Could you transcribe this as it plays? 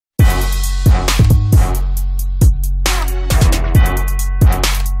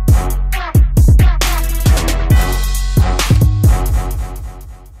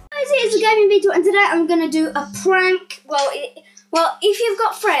do a prank. Well, if you've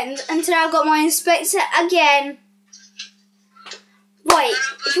got friends, and today I've got my inspector again. Right,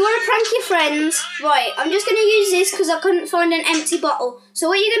 if you want to prank your friends, right, I'm just going to use this because I couldn't find an empty bottle. So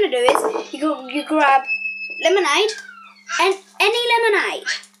what you're going to do is, you grab lemonade, and any lemonade,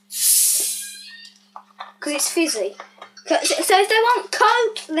 because it's fizzy. So if they want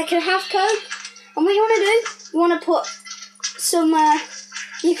Coke, they can have Coke. And what you want to do, you want to put some,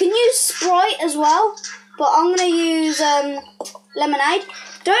 you can use Sprite as well, but I'm going to use lemonade.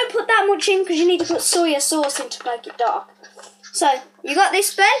 Don't put that much in because you need to put soya sauce in to make it dark. So, you got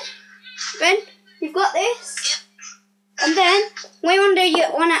this, Ben? Ben, you've got this? And then, what you want to do, you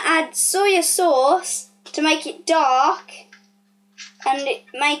want to add soya sauce to make it dark and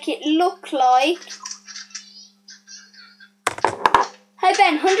make it look like... Hey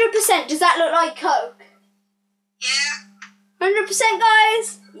Ben, 100%, does that look like Coke? Yeah. 100%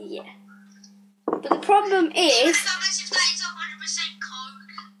 guys? Yeah. But the problem is...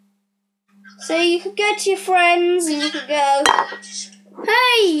 So you could go to your friends and you could go,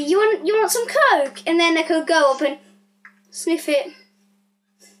 hey, you want some Coke? And then they could go up and sniff it.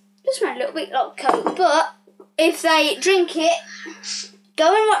 Just smell a little bit like Coke. But if they drink it, go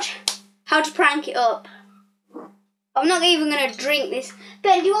and watch How to Prank It Up. I'm not even going to drink this.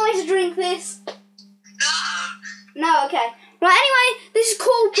 Ben, do you want me to drink this? No. No, okay. Right, anyway, this is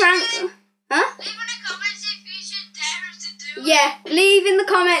called prank. Huh? Leave in the comments if you should dare us to do it. Yeah, leave in the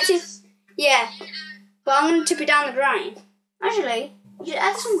comments if... Yeah. But I'm going to tip it down the drain. Actually, you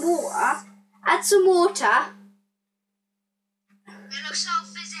add some water. Add some water. It looks so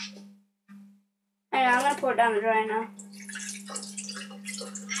fizzy. Anyway, I'm going to pour it down the drain now. And then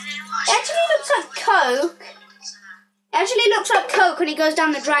It actually looks like Coke. It actually looks like Coke when it goes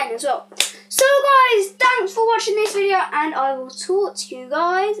down the drain as well. So guys, thanks for watching this video and I will talk to you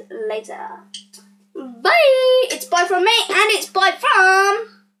guys later. Bye! It's bye from me and it's bye from...